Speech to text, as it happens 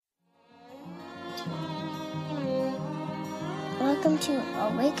welcome to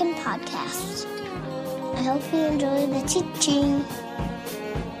Awaken Podcast. I hope you enjoy the teaching.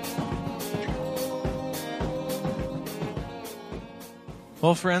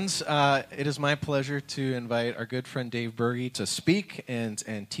 Well, friends, it is my pleasure to invite our good friend Dave Berge to speak and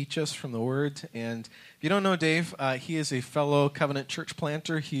teach us from the Word. And if you don't know Dave, he is a fellow Covenant church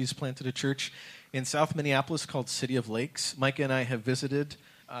planter. He's planted a church in South Minneapolis called City of Lakes. Micah and I have visited.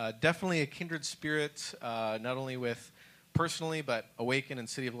 Definitely a kindred spirit, not only with personally, but Awaken and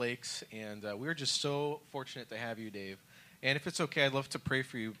City of Lakes. And we're just so fortunate to have you, Dave. And if it's okay, I'd love to pray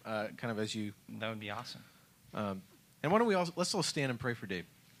for you kind of as you... That would be awesome. And why don't let's all stand and pray for Dave.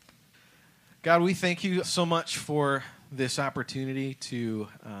 God, we thank you so much for this opportunity to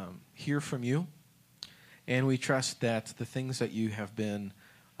hear from you. And we trust that the things that you have been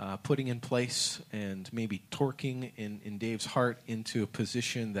putting in place and maybe torquing in Dave's heart into a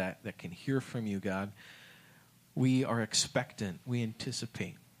position that can hear from you, God, we are expectant. We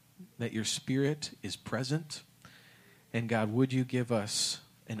anticipate that your Spirit is present. And God, would you give us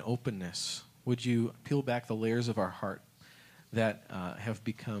an openness? Would you peel back the layers of our heart that have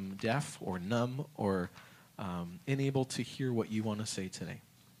become deaf or numb or unable to hear what you want to say today?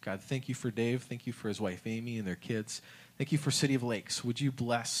 God, thank you for Dave. Thank you for his wife, Amy, and their kids. Thank you for City of Lakes. Would you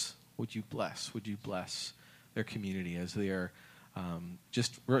bless their community as they are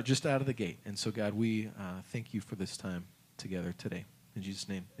just out of the gate. And so, God, we thank you for this time together today. In Jesus'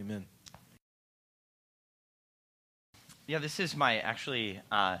 name, amen. Yeah, this is my actually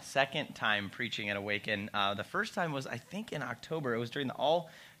second time preaching at Awaken. The first time was, I think, in October. It was during the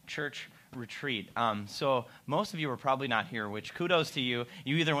all-church retreat. So most of you were probably not here, which kudos to you.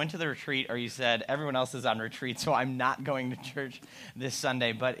 You either went to the retreat or you said, everyone else is on retreat, so I'm not going to church this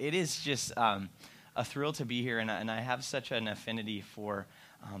Sunday. But it is just a thrill to be here, and I have such an affinity for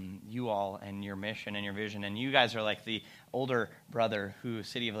you all and your mission and your vision. And you guys are like the older brother who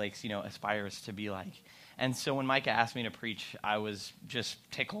City of Lakes, aspires to be like. And so when Micah asked me to preach, I was just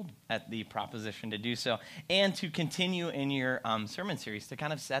tickled at the proposition to do so and to continue in your sermon series to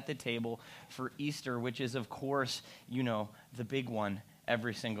kind of set the table for Easter, which is, of course, the big one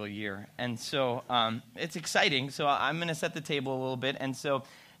every single year. And so it's exciting. So I'm going to set the table a little bit. And so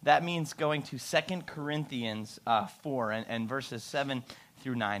that means going to 2 Corinthians 4 and verses 7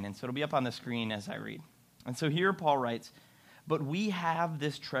 through 9. And so it'll be up on the screen as I read. And so here Paul writes, "But we have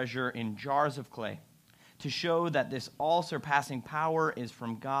this treasure in jars of clay, to show that this all-surpassing power is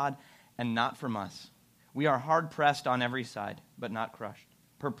from God and not from us. We are hard-pressed on every side, but not crushed,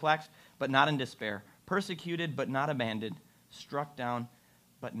 perplexed, but not in despair, persecuted, but not abandoned, struck down,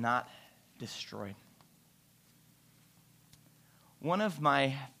 but not destroyed." One of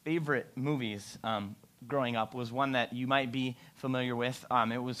my favorite movies growing up was one that you might be familiar with.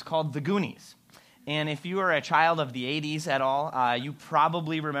 It was called The Goonies. And if you are a child of the 80s at all, you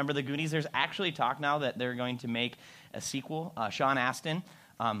probably remember The Goonies. There's actually talk now that they're going to make a sequel. Sean Astin,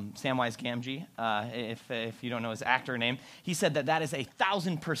 Samwise Gamgee, if you don't know his actor name, he said that is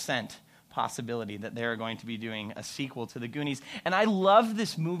 1,000% possibility that they're going to be doing a sequel to The Goonies. And I love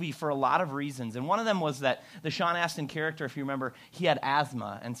this movie for a lot of reasons. And one of them was that the Sean Astin character, if you remember, he had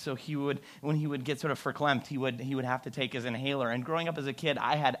asthma. And so when he would get sort of verklempt, he would have to take his inhaler. And growing up as a kid,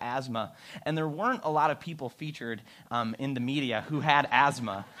 I had asthma. And there weren't a lot of people featured in the media who had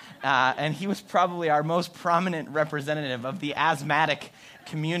asthma. And he was probably our most prominent representative of the asthmatic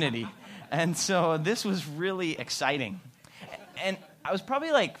community. And so this was really exciting. And I was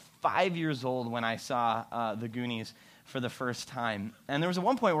probably like 5 years old when I saw The Goonies for the first time. And there was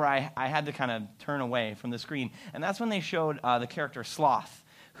one point where I had to kind of turn away from the screen. And that's when they showed the character Sloth,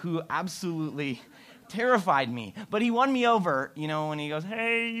 who absolutely terrified me. But he won me over, when he goes,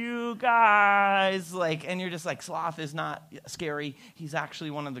 "Hey, you guys," and you're just like, Sloth is not scary. He's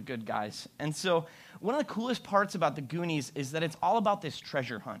actually one of the good guys. And so one of the coolest parts about The Goonies is that it's all about this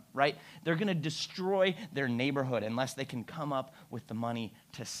treasure hunt, right? They're going to destroy their neighborhood unless they can come up with the money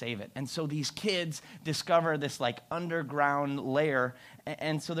to save it. And so these kids discover this underground lair,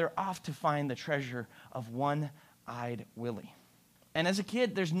 and so they're off to find the treasure of One-Eyed Willie. And as a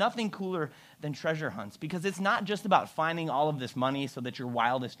kid, there's nothing cooler than treasure hunts because it's not just about finding all of this money so that your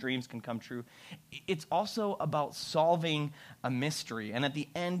wildest dreams can come true. It's also about solving a mystery. And at the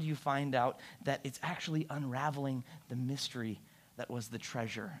end, you find out that it's actually unraveling the mystery that was the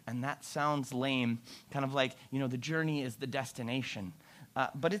treasure. And that sounds lame, kind of like, the journey is the destination.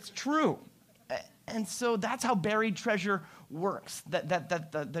 But it's true. And so that's how buried treasure works. That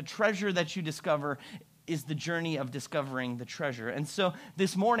the treasure that you discover is the journey of discovering the treasure. And so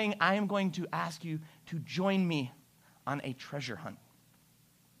this morning, I am going to ask you to join me on a treasure hunt.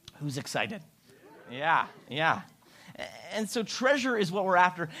 Who's excited? Yeah. And so treasure is what we're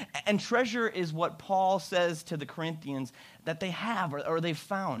after. And treasure is what Paul says to the Corinthians that they have or they've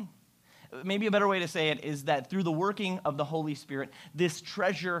found. Maybe a better way to say it is that through the working of the Holy Spirit, this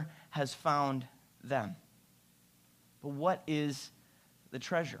treasure has found them. But what is the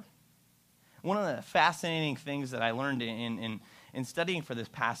treasure? One of the fascinating things that I learned in studying for this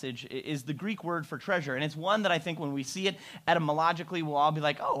passage is the Greek word for treasure. And it's one that I think when we see it etymologically, we'll all be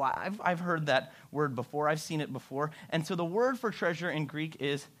like, oh, I've heard that word before. I've seen it before. And so the word for treasure in Greek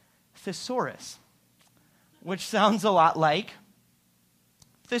is thesaurus, which sounds a lot like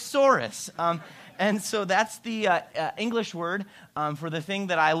thesaurus. And so that's the English word for the thing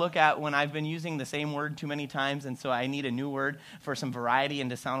that I look at when I've been using the same word too many times, and so I need a new word for some variety and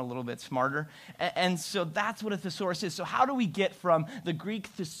to sound a little bit smarter. And so that's what a thesaurus is. So how do we get from the Greek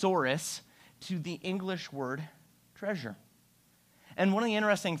thesaurus to the English word treasure? And one of the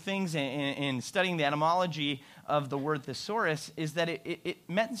interesting things in studying the etymology of the word thesaurus is that it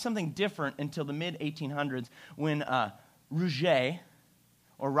meant something different until the mid-1800s when Rouget,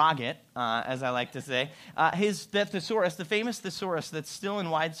 or Roget, as I like to say, that thesaurus, the famous thesaurus that's still in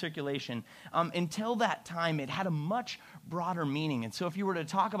wide circulation, until that time it had a much broader meaning. And so if you were to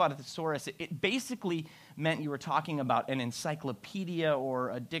talk about a thesaurus, it basically meant you were talking about an encyclopedia or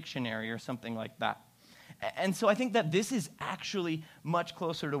a dictionary or something like that. And so I think that this is actually much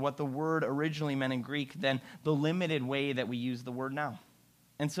closer to what the word originally meant in Greek than the limited way that we use the word now.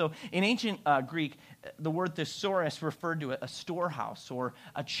 And so in ancient Greek, the word thesaurus referred to a storehouse or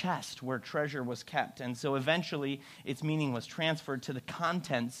a chest where treasure was kept. And so eventually its meaning was transferred to the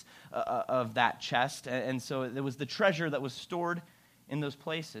contents of that chest. And so it was the treasure that was stored in those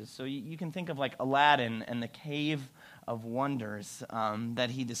places. So you can think of like Aladdin and the Cave of Wonders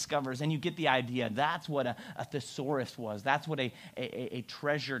that he discovers. And you get the idea. That's what a thesaurus was. That's what a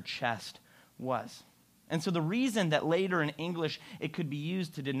treasure chest was. And so the reason that later in English it could be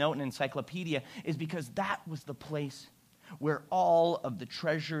used to denote an encyclopedia is because that was the place where all of the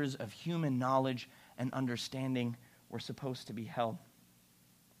treasures of human knowledge and understanding were supposed to be held.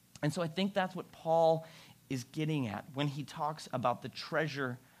 And so I think that's what Paul is getting at when he talks about the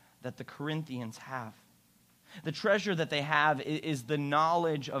treasure that the Corinthians have. The treasure that they have is the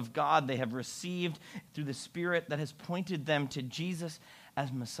knowledge of God they have received through the Spirit that has pointed them to Jesus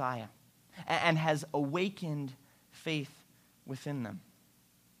as Messiah and has awakened faith within them.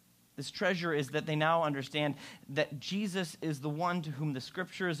 This treasure is that they now understand that Jesus is the one to whom the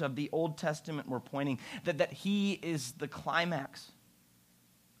scriptures of the Old Testament were pointing, that he is the climax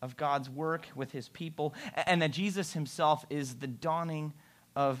of God's work with his people, and that Jesus himself is the dawning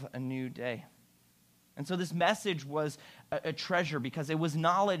of a new day. And so this message was a treasure because it was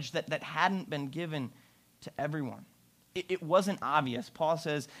knowledge that hadn't been given to everyone. It wasn't obvious. Paul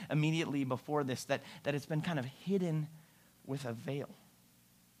says immediately before this that it's been kind of hidden with a veil.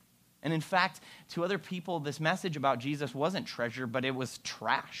 And in fact, to other people, this message about Jesus wasn't treasure, but it was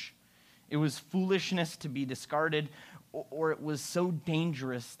trash. It was foolishness to be discarded, or it was so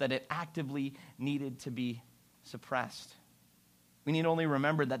dangerous that it actively needed to be suppressed. We need only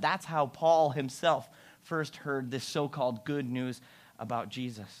remember that that's how Paul himself first heard this so-called good news about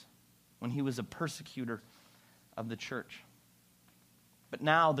Jesus, when he was a persecutor of the church. But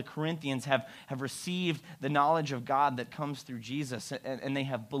now the Corinthians have received the knowledge of God that comes through Jesus, and they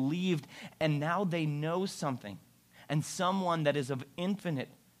have believed, and now they know something, and someone that is of infinite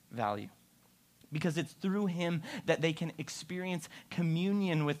value. Because it's through him that they can experience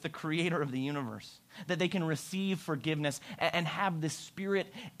communion with the creator of the universe, that they can receive forgiveness and have this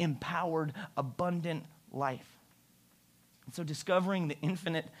Spirit-empowered, abundant life. And so discovering the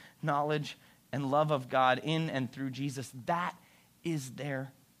infinite knowledge and love of God in and through Jesus, that is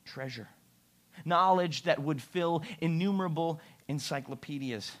their treasure. Knowledge that would fill innumerable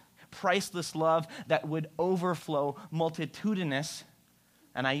encyclopedias. Priceless love that would overflow multitudinous,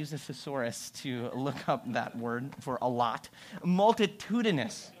 and I use a thesaurus to look up that word for a lot,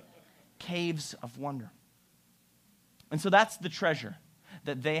 multitudinous caves of wonder. And so that's the treasure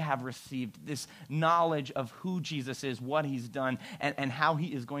that they have received, this knowledge of who Jesus is, what he's done, and how he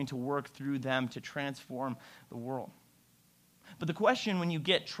is going to work through them to transform the world. But the question when you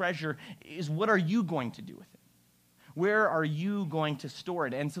get treasure is, what are you going to do with it? Where are you going to store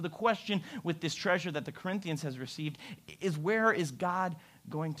it? And so the question with this treasure that the Corinthians has received is, where is God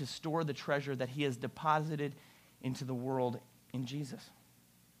going to store the treasure that he has deposited into the world in Jesus?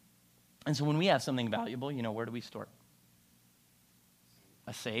 And so when we have something valuable, where do we store it?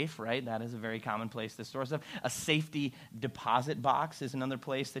 A safe, right? That is a very common place to store stuff. A safety deposit box is another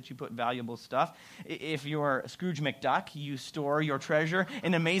place that you put valuable stuff. If you're Scrooge McDuck, you store your treasure in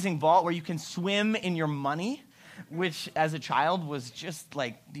an amazing vault where you can swim in your money. which as a child was just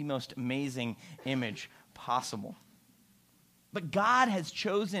like the most amazing image possible. But God has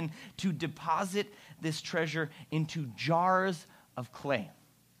chosen to deposit this treasure into jars of clay.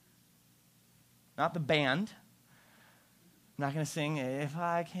 Not the band. I'm not going to sing, if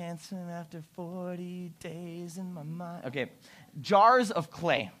I can't swim after 40 days in my mind. Okay, jars of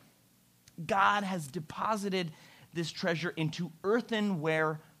clay. God has deposited this treasure into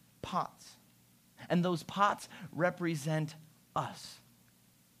earthenware pots. And those pots represent us.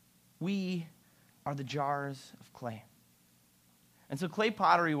 We are the jars of clay. And so clay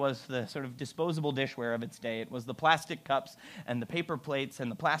pottery was the sort of disposable dishware of its day. It was the plastic cups and the paper plates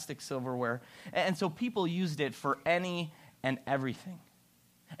and the plastic silverware. And so people used it for any and everything.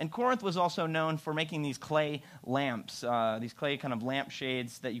 And Corinth was also known for making these clay lamps, these clay kind of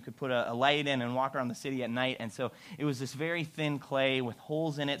lampshades that you could put a light in and walk around the city at night. And so it was this very thin clay with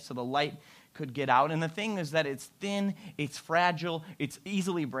holes in it so the light could get out. And the thing is that it's thin, it's fragile, it's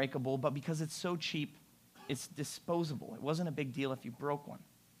easily breakable, but because it's so cheap, it's disposable. It wasn't a big deal if you broke one.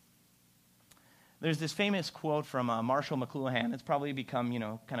 There's this famous quote from Marshall McLuhan. It's probably become,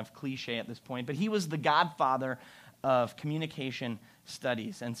 kind of cliche at this point, but he was the godfather of communication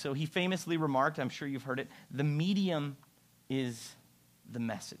studies. And so he famously remarked, I'm sure you've heard it, the medium is the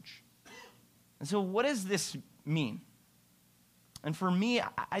message. And so what does this mean? And for me,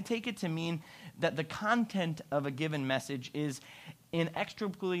 I take it to mean that the content of a given message is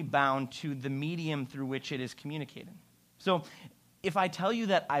inextricably bound to the medium through which it is communicated. So if I tell you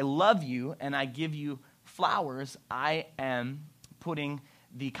that I love you and I give you flowers, I am putting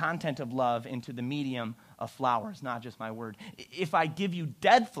the content of love into the medium of flowers, not just my word. If I give you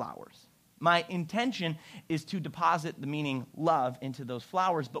dead flowers, my intention is to deposit the meaning love into those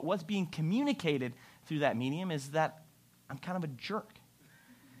flowers, but what's being communicated through that medium is that I'm kind of a jerk.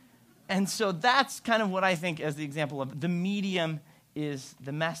 And so that's kind of what I think as the example of the medium is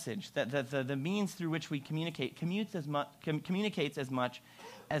the message, that the means through which we communicate communicates as much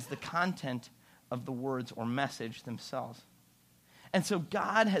as the content of the words or message themselves. And so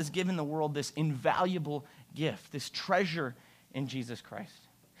God has given the world this invaluable gift, this treasure in Jesus Christ.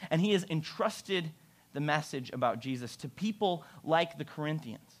 And he has entrusted the message about Jesus to people like the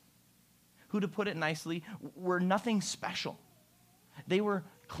Corinthians, who, to put it nicely, were nothing special. They were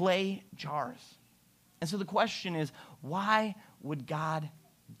clay jars. And so the question is, why would God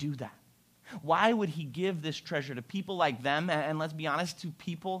do that? Why would he give this treasure to people like them, and let's be honest, to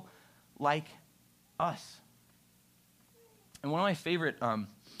people like us? And one of my favorite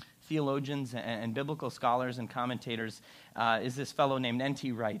theologians and biblical scholars and commentators is this fellow named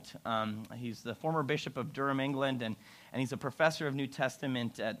N.T. Wright. He's the former bishop of Durham, England, and he's a professor of New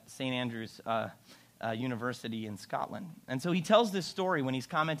Testament at St. Andrews University in Scotland. And so he tells this story when he's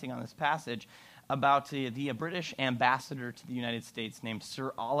commenting on this passage about the British ambassador to the United States named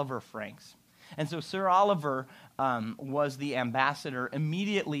Sir Oliver Franks. And so Sir Oliver was the ambassador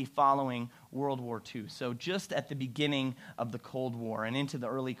immediately following World War II, so just at the beginning of the Cold War and into the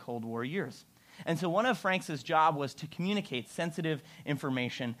early Cold War years. And so one of Franks' job was to communicate sensitive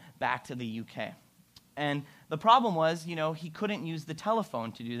information back to the UK. And the problem was, he couldn't use the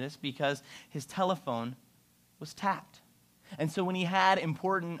telephone to do this because his telephone was tapped. And so when he had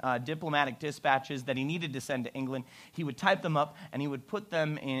important diplomatic dispatches that he needed to send to England, he would type them up and he would put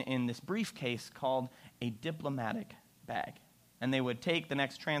them in this briefcase called a diplomatic bag. And they would take the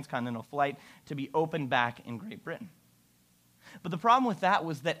next transcontinental flight to be opened back in Great Britain. But the problem with that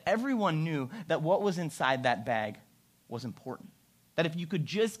was that everyone knew that what was inside that bag was important. That if you could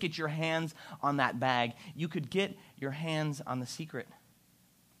just get your hands on that bag, you could get your hands on the secret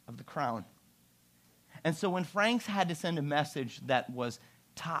of the crown. And so when Franks had to send a message that was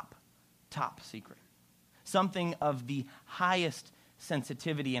top secret, something of the highest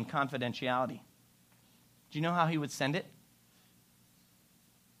sensitivity and confidentiality, do you know how he would send it?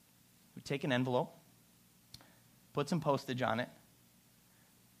 He would take an envelope, put some postage on it,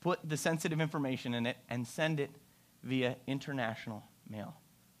 put the sensitive information in it, and send it via international mail,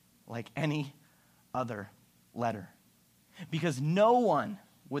 like any other letter. Because no one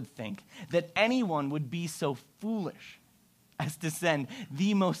would think that anyone would be so foolish as to send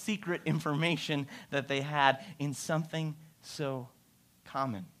the most secret information that they had in something so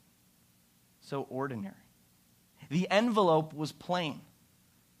common, so ordinary. The envelope was plain.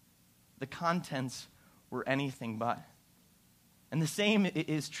 The contents were anything but. And the same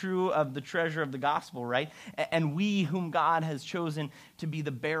is true of the treasure of the gospel, right? And we whom God has chosen to be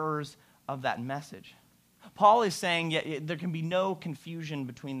the bearers of that message. Paul is saying there can be no confusion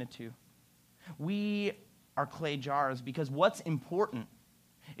between the two. We are clay jars because what's important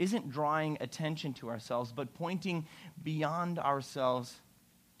isn't drawing attention to ourselves, but pointing beyond ourselves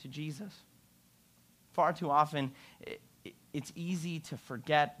to Jesus. Far too often, it's easy to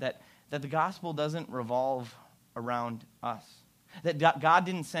forget that the gospel doesn't revolve around us. That God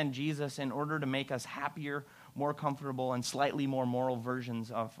didn't send Jesus in order to make us happier, more comfortable, and slightly more moral versions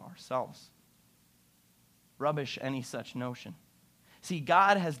of ourselves. Rubbish any such notion. See,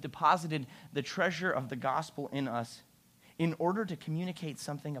 God has deposited the treasure of the gospel in us in order to communicate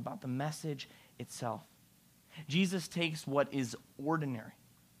something about the message itself. Jesus takes what is ordinary,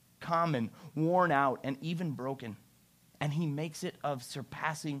 common, worn out, and even broken, and he makes it of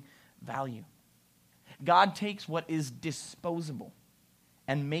surpassing value. God takes what is disposable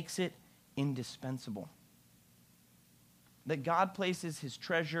and makes it indispensable. That God places his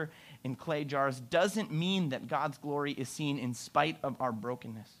treasure in clay jars doesn't mean that God's glory is seen in spite of our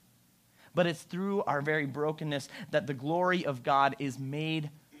brokenness. But it's through our very brokenness that the glory of God is made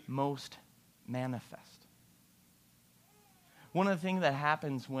most manifest. One of the things that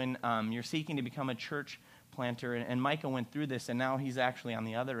happens when you're seeking to become a church planter, and Micah went through this, and now he's actually on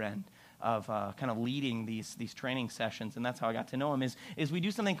the other end of kind of leading these training sessions, and that's how I got to know him, is we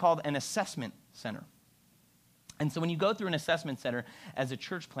do something called an assessment center. And so when you go through an assessment center as a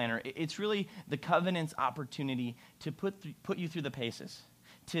church planter, it's really the Covenant's opportunity to put you through the paces,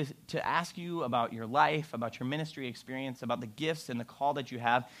 to ask you about your life, about your ministry experience, about the gifts and the call that you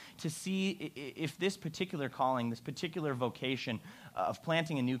have, to see if this particular calling, this particular vocation of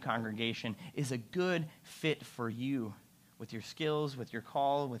planting a new congregation is a good fit for you with your skills, with your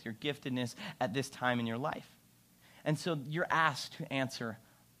call, with your giftedness at this time in your life. And so you're asked to answer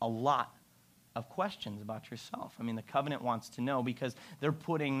a lot of questions about yourself. I mean, the Covenant wants to know because they're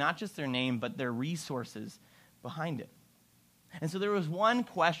putting not just their name, but their resources behind it. And so there was one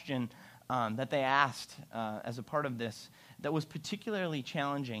question that they asked as a part of this that was particularly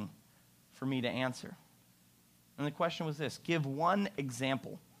challenging for me to answer. And the question was this: give one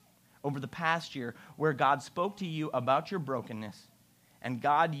example over the past year where God spoke to you about your brokenness and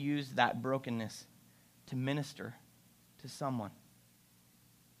God used that brokenness to minister to someone.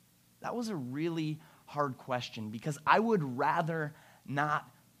 That was a really hard question because I would rather not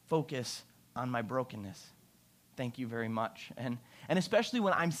focus on my brokenness. Thank you very much. And especially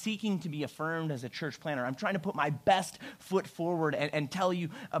when I'm seeking to be affirmed as a church planter, I'm trying to put my best foot forward and tell you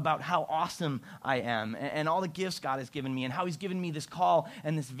about how awesome I am and all the gifts God has given me and how he's given me this call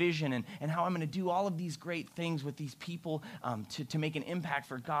and this vision and how I'm going to do all of these great things with these people to make an impact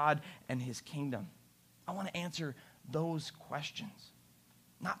for God and his kingdom. I want to answer those questions,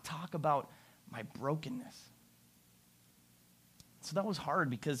 not talk about my brokenness. So that was hard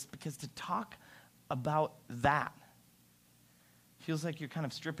because to talk about that feels like you're kind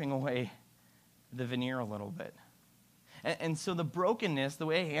of stripping away the veneer a little bit. And so the brokenness, the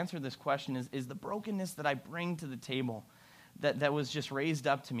way I answer this question is the brokenness that I bring to the table that was just raised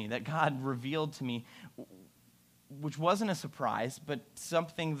up to me, that God revealed to me, which wasn't a surprise, but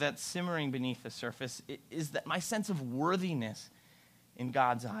something that's simmering beneath the surface, is that my sense of worthiness in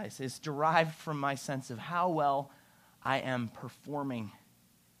God's eyes is derived from my sense of how well I am performing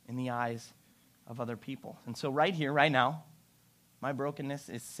in the eyes of other people. And so right here, right now, my brokenness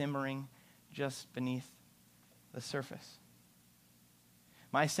is simmering just beneath the surface.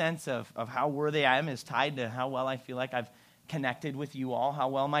 My sense of how worthy I am is tied to how well I feel like I've connected with you all, how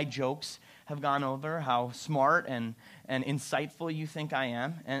well my jokes have gone over, how smart and insightful you think I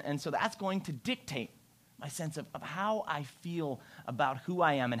am. And so that's going to dictate my sense of how I feel about who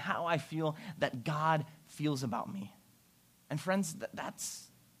I am and how I feel that God feels about me. And friends, that's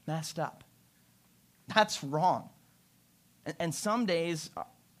messed up. That's wrong. And some days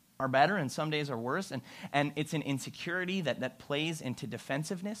are better and some days are worse. And it's an insecurity that plays into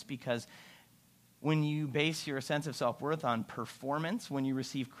defensiveness because when you base your sense of self-worth on performance, when you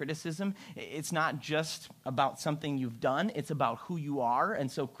receive criticism, it's not just about something you've done, it's about who you are.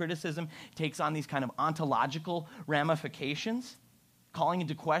 And so criticism takes on these kind of ontological ramifications, calling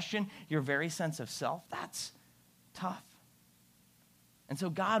into question your very sense of self. That's tough. And so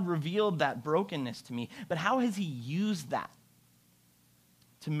God revealed that brokenness to me. But how has he used that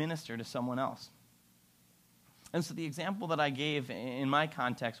to minister to someone else? And so the example that I gave in my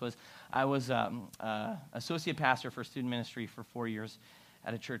context was I was associate pastor for student ministry for 4 years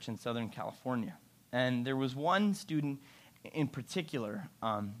at a church in Southern California. And there was one student in particular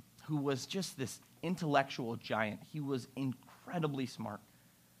who was just this intellectual giant. He was incredibly smart,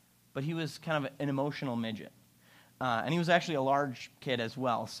 but he was kind of an emotional midget. And he was actually a large kid as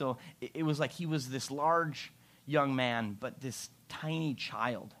well. So it was like he was this large young man, but this tiny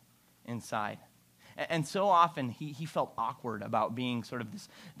child inside. And so often he felt awkward about being sort of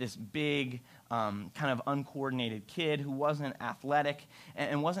this big, kind of uncoordinated kid who wasn't athletic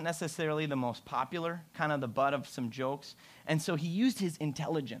and wasn't necessarily the most popular, kind of the butt of some jokes. And so he used his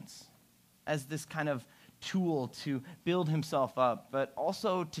intelligence as this kind of tool to build himself up, but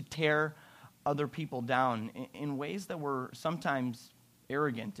also to tear other people down in ways that were sometimes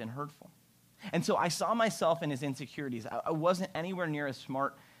arrogant and hurtful. And so I saw myself in his insecurities. I wasn't anywhere near as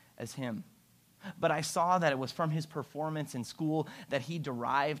smart as him. But I saw that it was from his performance in school that he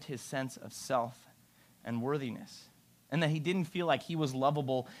derived his sense of self and worthiness, and that he didn't feel like he was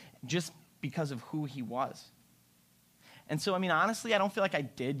lovable just because of who he was. And so, honestly, I don't feel like I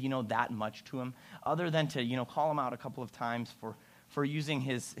did, that much to him, other than to, call him out a couple of times for using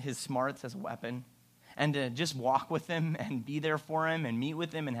his smarts as a weapon, and to just walk with him and be there for him and meet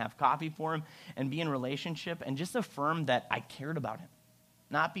with him and have coffee for him and be in relationship and just affirm that I cared about him.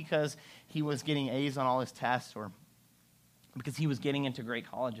 Not because he was getting A's on all his tests or because he was getting into great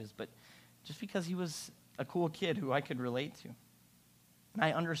colleges, but just because he was a cool kid who I could relate to. And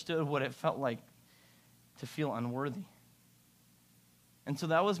I understood what it felt like to feel unworthy. And so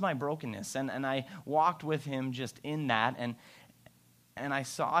that was my brokenness. And I walked with him just in that. And I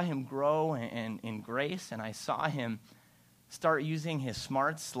saw him grow in grace. And I saw him start using his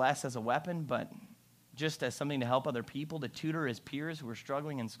smarts less as a weapon, but just as something to help other people, to tutor his peers who were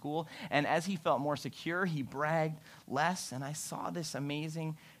struggling in school. And as he felt more secure, he bragged less. And I saw this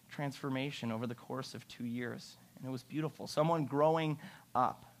amazing transformation over the course of 2 years. And it was beautiful. Someone growing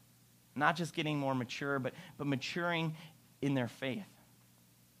up, not just getting more mature, but maturing in their faith.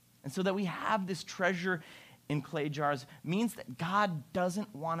 And so that we have this treasure in clay jars means that God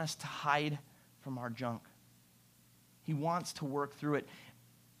doesn't want us to hide from our junk. He wants to work through it.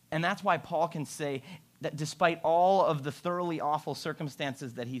 And that's why Paul can say that despite all of the thoroughly awful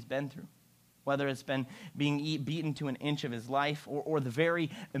circumstances that he's been through, whether it's been being beaten to an inch of his life or the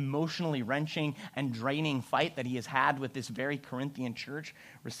very emotionally wrenching and draining fight that he has had with this very Corinthian church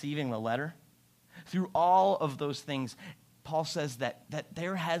receiving the letter, through all of those things, Paul says that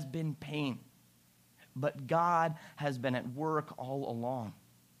there has been pain, but God has been at work all along.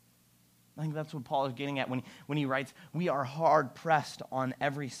 I think that's what Paul is getting at when he writes, we are hard pressed on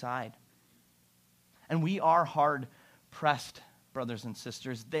every side. And we are hard pressed, brothers and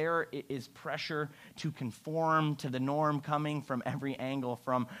sisters. There is pressure to conform to the norm coming from every angle,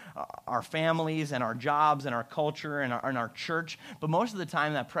 from our families and our jobs and our culture and our church. But most of the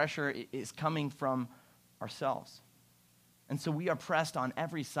time that pressure is coming from ourselves. And so we are pressed on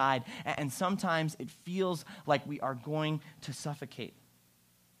every side. And sometimes it feels like we are going to suffocate.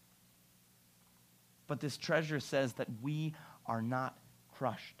 But this treasure says that we are not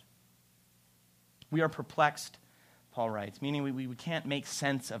crushed. We are perplexed, Paul writes, meaning we can't make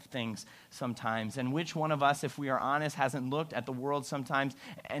sense of things sometimes. And which one of us, if we are honest, hasn't looked at the world sometimes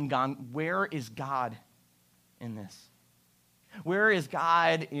and gone, where is God in this? Where is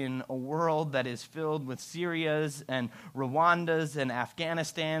God in a world that is filled with Syrias and Rwandas and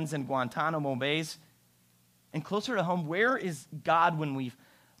Afghanistans and Guantanamo Bays? And closer to home, where is God when we've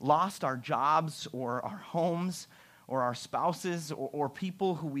lost our jobs or our homes or our spouses or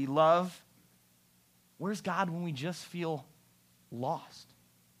people who we love? Where's God when we just feel lost?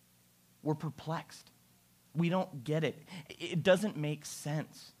 We're perplexed. We don't get it. It doesn't make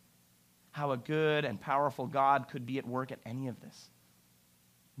sense how a good and powerful God could be at work at any of this.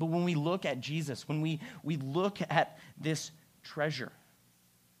 But when we look at Jesus, when we look at this treasure,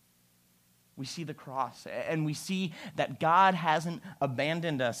 we see the cross, and we see that God hasn't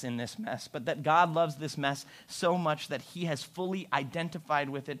abandoned us in this mess, but that God loves this mess so much that he has fully identified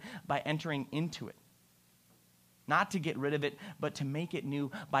with it by entering into it. Not to get rid of it, but to make it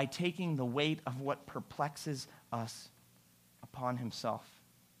new by taking the weight of what perplexes us upon himself.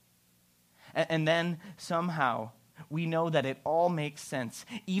 And then somehow we know that it all makes sense,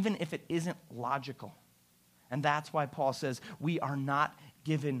 even if it isn't logical. And that's why Paul says we are not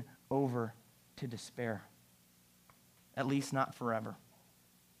given over to despair, at least not forever.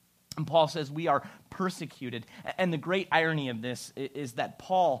 And Paul says we are persecuted. And the great irony of this is that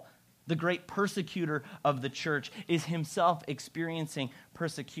Paul, the great persecutor of the church, is himself experiencing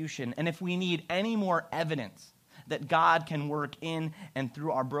persecution. And if we need any more evidence that God can work in and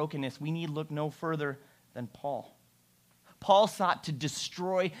through our brokenness, we need look no further than Paul. Paul sought to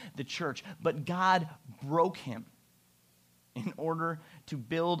destroy the church, but God broke him in order to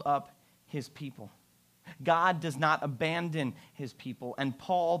build up his people. God does not abandon his people, and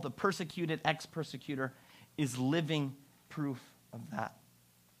Paul, the persecuted ex-persecutor, is living proof of that.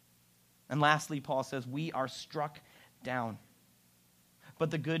 And lastly, Paul says, we are struck down. But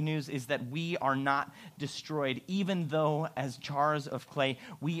the good news is that we are not destroyed, even though as jars of clay,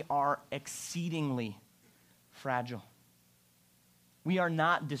 we are exceedingly fragile. We are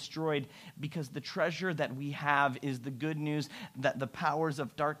not destroyed because the treasure that we have is the good news that the powers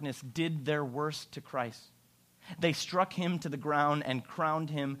of darkness did their worst to Christ. They struck him to the ground and crowned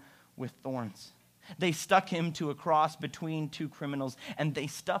him with thorns. They stuck him to a cross between two criminals, and they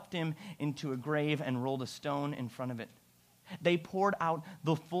stuffed him into a grave and rolled a stone in front of it. They poured out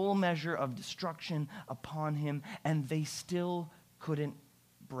the full measure of destruction upon him, and they still couldn't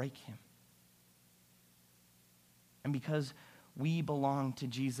break him. And because we belong to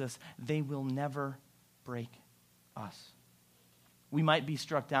Jesus, they will never break us. We might be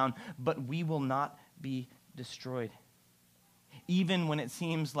struck down, but we will not be destroyed. Even when it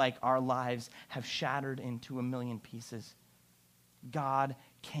seems like our lives have shattered into a million pieces, God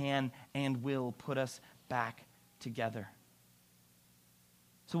can and will put us back together.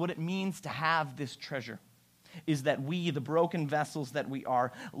 So what it means to have this treasure is that we, the broken vessels that we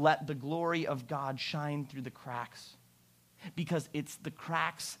are, let the glory of God shine through the cracks. Because it's the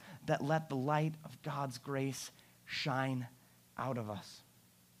cracks that let the light of God's grace shine out of us.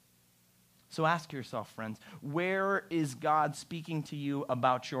 So ask yourself, friends, where is God speaking to you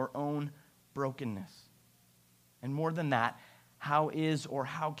about your own brokenness? And more than that, how is or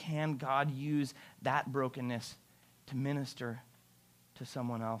how can God use that brokenness to minister to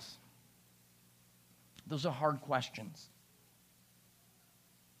someone else? Those are hard questions,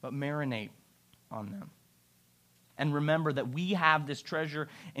 but marinate on them. And remember that we have this treasure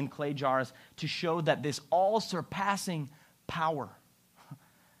in clay jars to show that this all-surpassing power,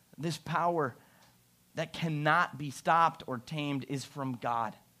 this power that cannot be stopped or tamed, is from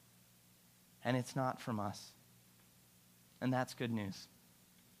God. And it's not from us. And that's good news.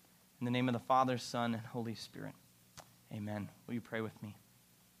 In the name of the Father, Son, and Holy Spirit, amen. Will you pray with me?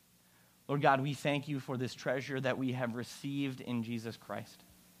 Lord God, we thank you for this treasure that we have received in Jesus Christ.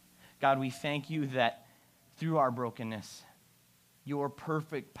 God, we thank you that through our brokenness, your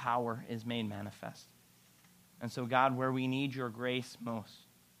perfect power is made manifest. And so, God, where we need your grace most,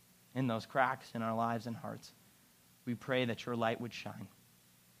 in those cracks in our lives and hearts, we pray that your light would shine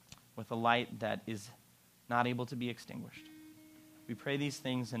with a light that is not able to be extinguished. We pray these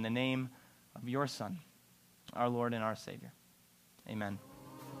things in the name of your Son, our Lord and our Savior. Amen.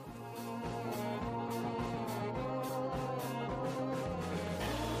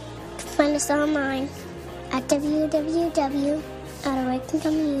 Find us online at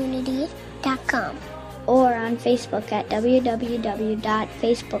www.awakencommunity.com or on Facebook at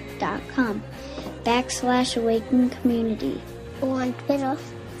www.facebook.com/awakencommunity or on Twitter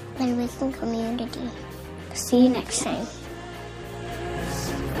at Awaken Community. See you next time.